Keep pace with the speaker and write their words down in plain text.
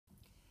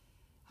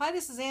Hi,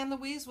 this is Ann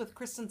Louise with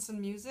Christensen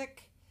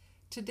Music.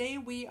 Today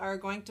we are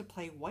going to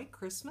play White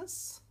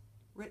Christmas,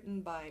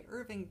 written by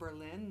Irving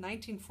Berlin,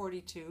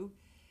 1942.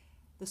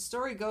 The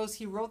story goes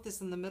he wrote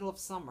this in the middle of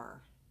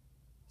summer.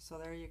 So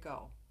there you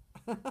go.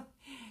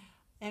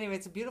 Anyway,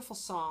 it's a beautiful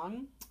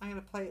song. I'm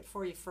going to play it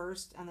for you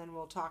first, and then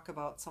we'll talk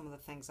about some of the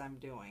things I'm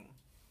doing.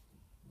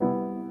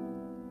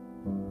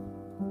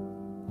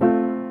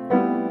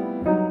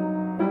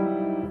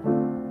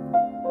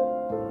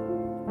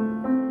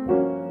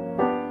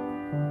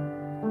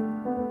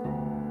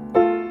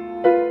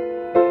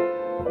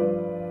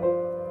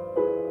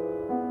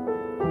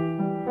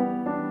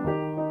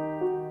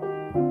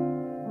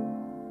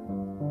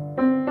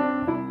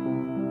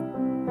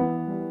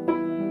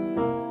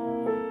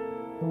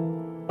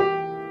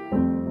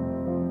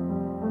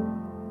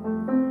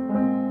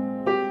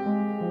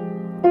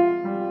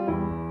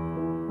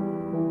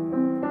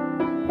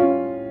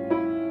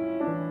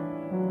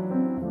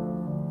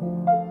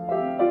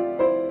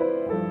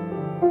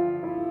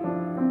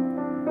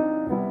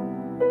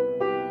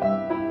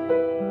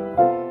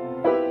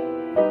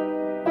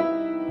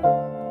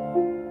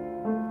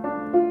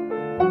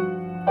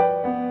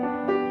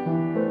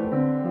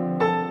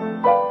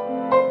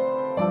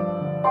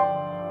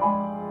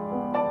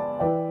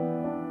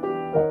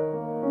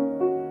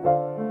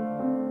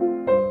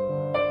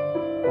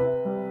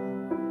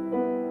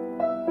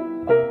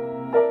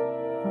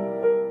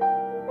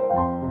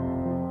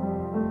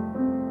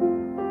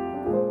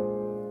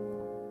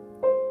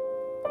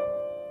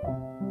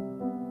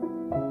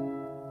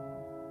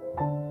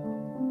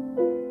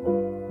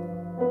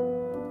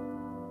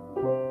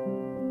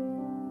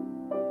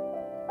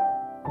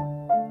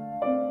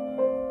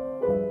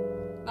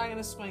 I'm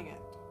going to swing it.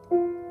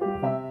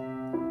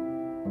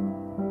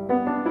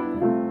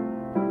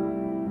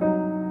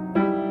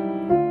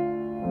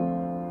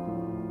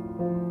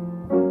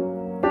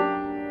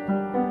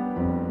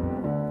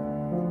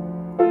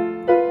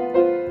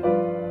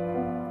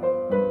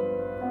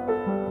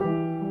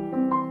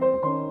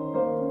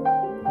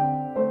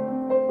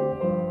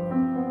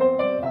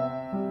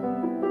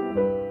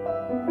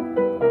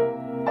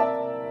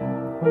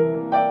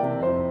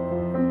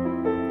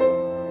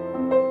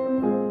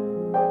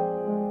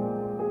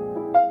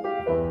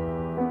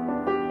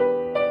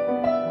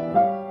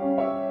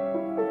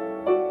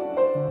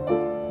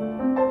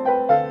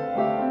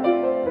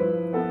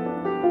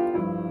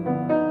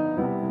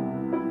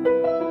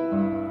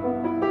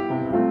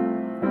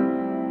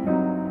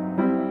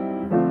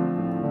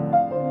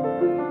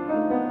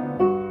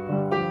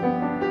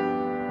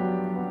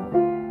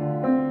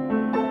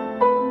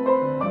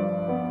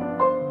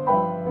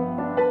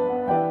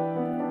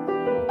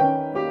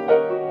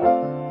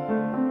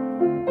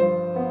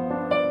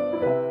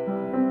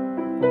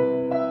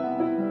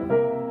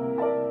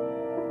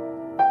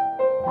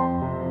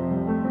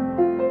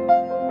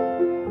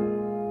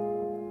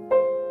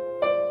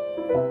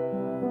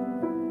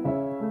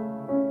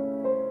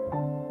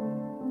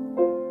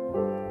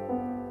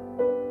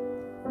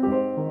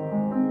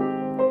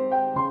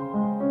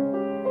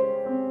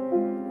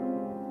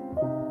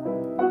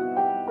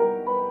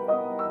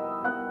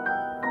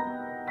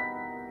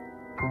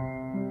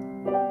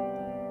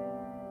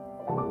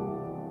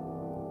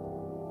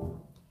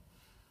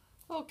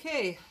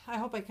 Okay, I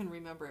hope I can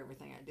remember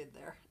everything I did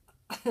there.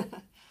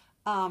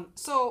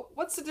 So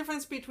what's the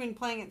difference between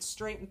playing it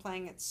straight and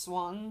playing it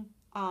swung?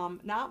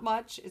 Not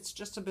much. It's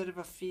just a bit of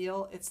a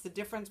feel. It's the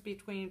difference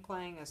between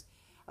playing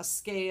a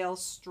scale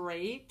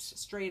straight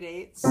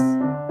eighths,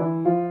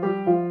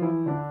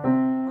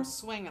 or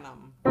swinging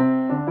them.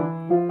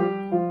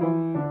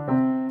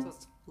 So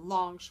it's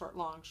long, short,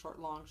 long, short,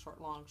 long,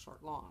 short, long,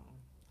 short, long.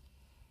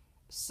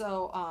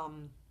 So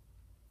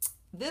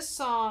this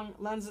song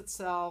lends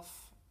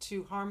itself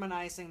to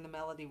harmonizing the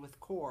melody with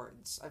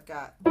chords. I've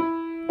got,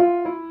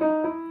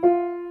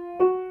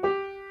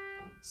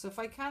 so if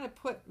I kind of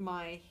put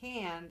my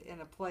hand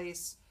in a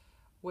place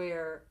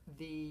where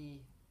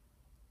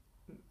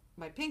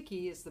my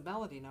pinky is the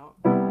melody note,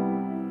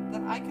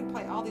 then I can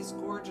play all these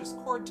gorgeous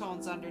chord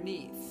tones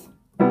underneath.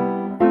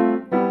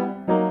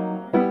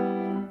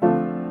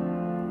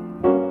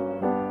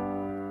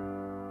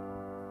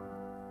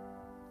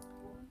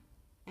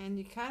 And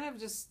you kind of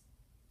just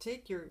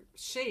take your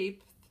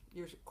shape,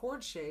 your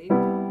chord shape.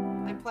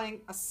 I'm playing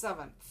a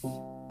seventh.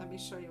 Let me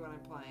show you what I'm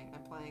playing.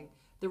 I'm playing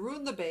the root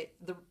and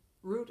the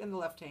root in the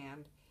left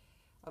hand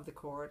of the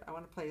chord. I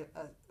want to play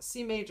a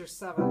C major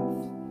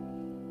seventh.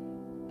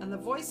 And the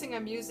voicing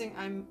I'm using,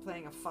 I'm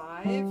playing a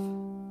 5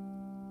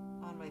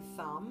 on my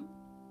thumb,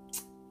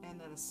 and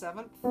then a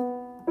 7th,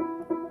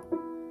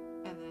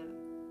 and then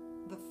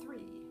the 3.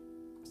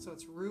 So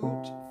it's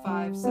root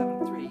 5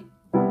 7 3.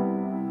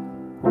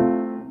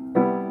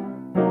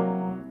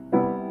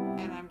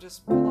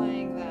 Just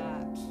playing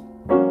that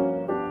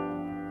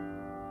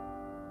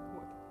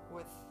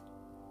with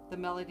the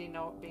melody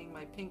note being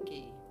my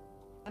pinky,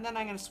 and then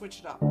I'm going to switch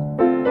it up. What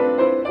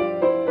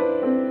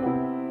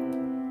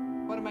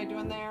am I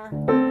doing there?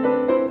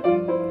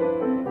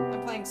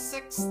 I'm playing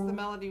 6, the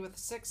melody with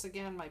 6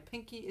 again. My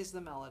pinky is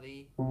the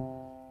melody.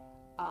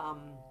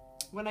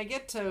 when I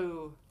get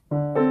to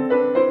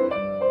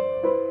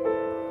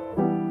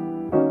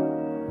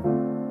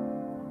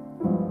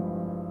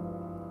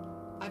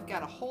I've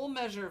got a whole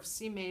measure of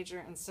C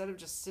major instead of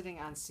just sitting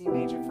on C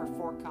major for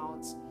 4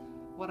 counts.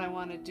 What I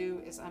want to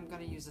do is I'm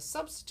going to use a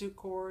substitute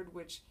chord,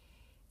 which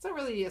it's not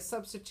really a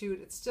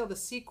substitute, it's still the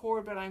C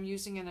chord, but I'm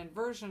using an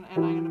inversion,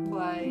 and I'm going to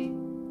play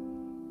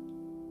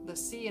the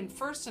C in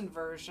first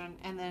inversion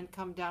and then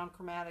come down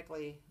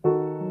chromatically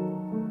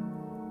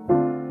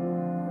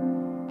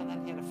and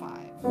then hit a 5.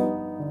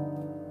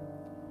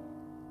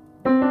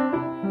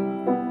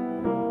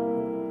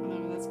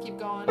 And let's keep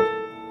going.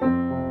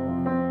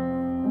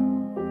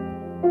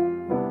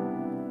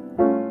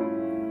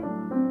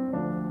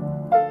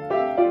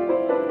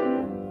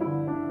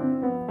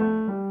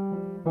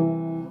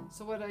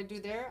 So what I do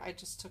there, I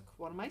just took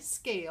one of my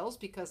scales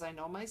because I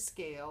know my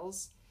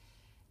scales,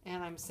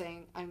 and I'm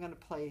saying I'm going to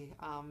play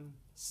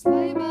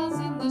sleigh bells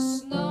in the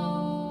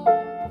snow.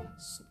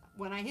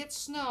 When I hit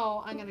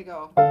snow, I'm going to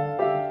go.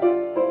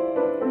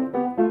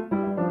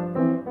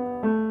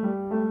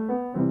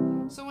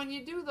 So when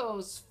you do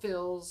those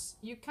fills,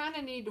 you kind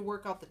of need to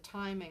work out the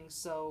timing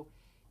so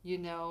you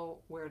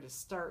know where to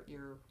start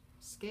your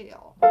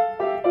scale.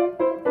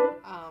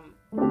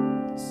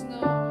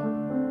 Snow.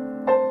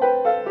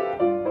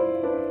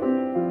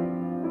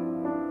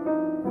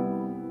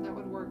 That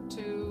would work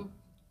too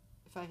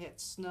if I hit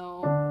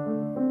snow.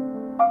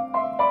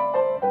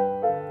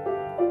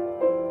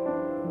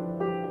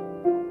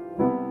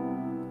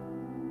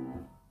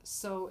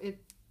 So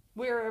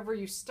wherever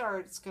you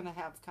start, it's going to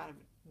have kind of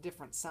a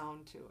different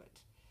sound to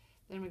it.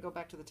 Then we go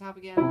back to the top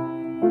again.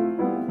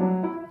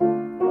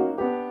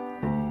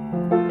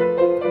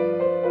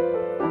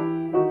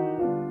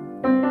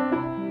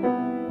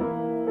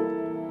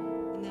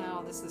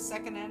 Now this is the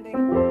second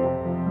ending.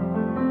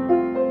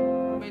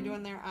 What am I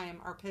doing there? I am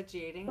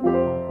arpeggiating.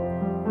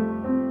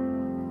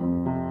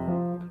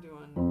 I'm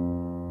doing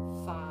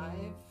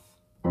 5.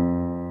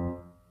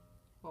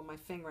 Well, my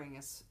fingering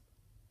is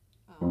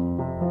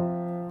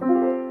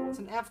it's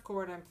an F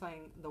chord. I'm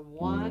playing the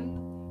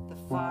 1, the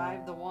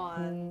 5, the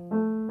 1.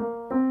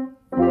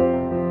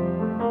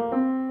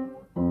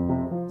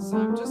 So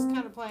I'm just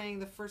kind of playing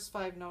the first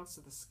 5 notes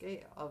of the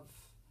scale of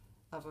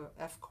an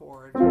F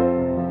chord. And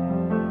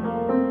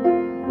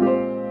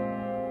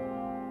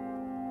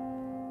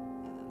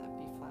then that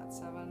B flat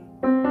 7.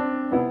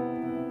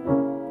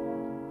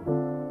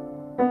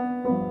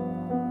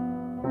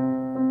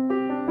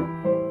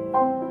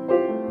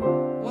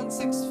 1,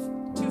 6,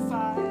 2,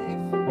 5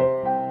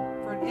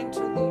 for an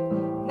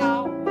interlude.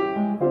 Now,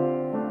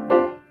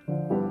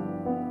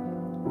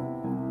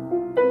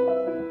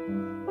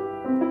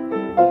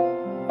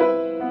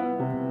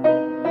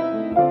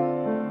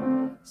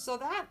 so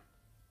that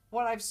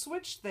what I've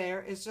switched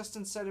there is just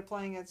instead of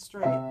playing it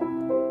straight.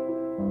 I'm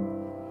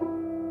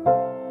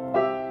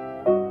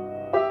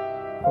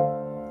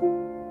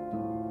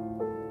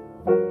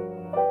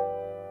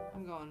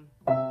going.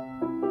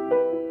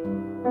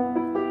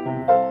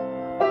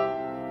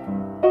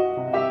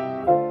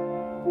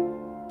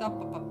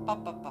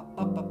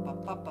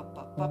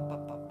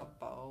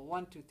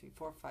 1, 2, 3,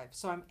 4, 5.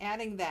 So I'm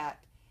adding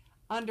that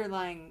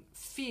underlying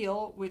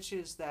feel, which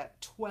is that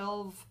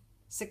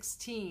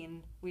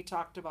 12/16 we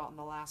talked about in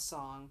the last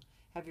song,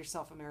 Have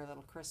Yourself a Merry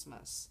Little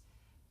Christmas,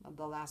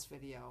 the last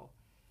video.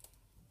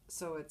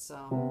 So it's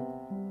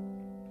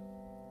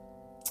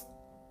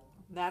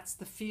that's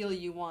the feel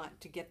you want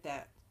to get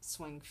that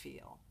swing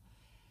feel.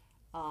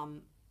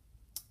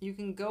 You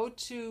can go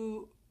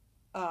to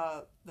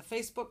the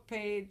Facebook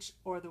page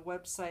or the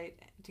website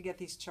to get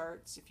these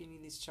charts if you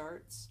need these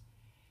charts.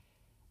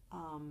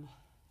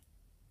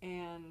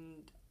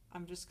 And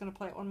I'm just going to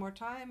play it one more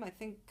time. I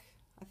think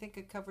I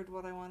covered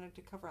what I wanted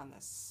to cover on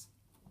this.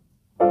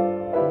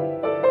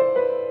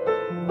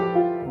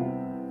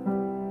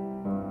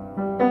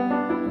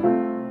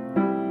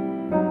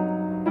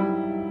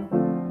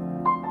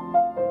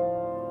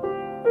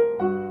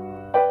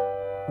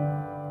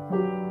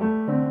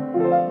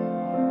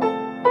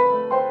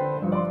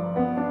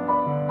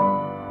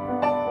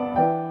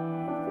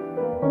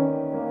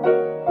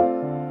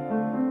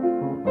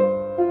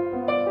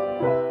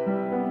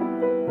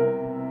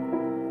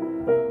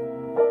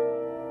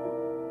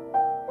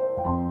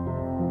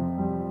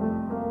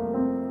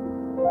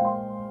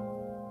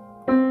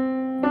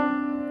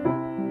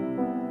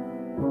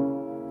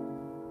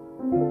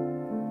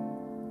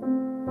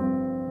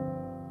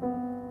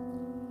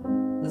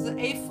 This is an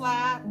A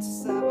flat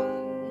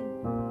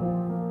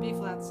 7, B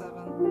flat 7.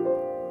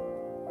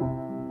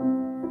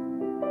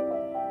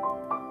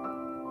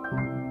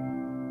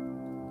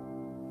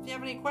 If you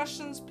have any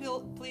questions,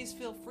 please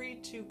feel free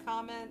to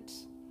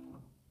comment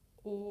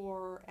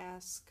or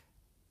ask,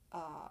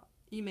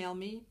 email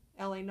me,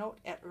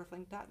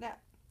 lanote@earthlink.net.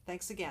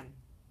 Thanks again.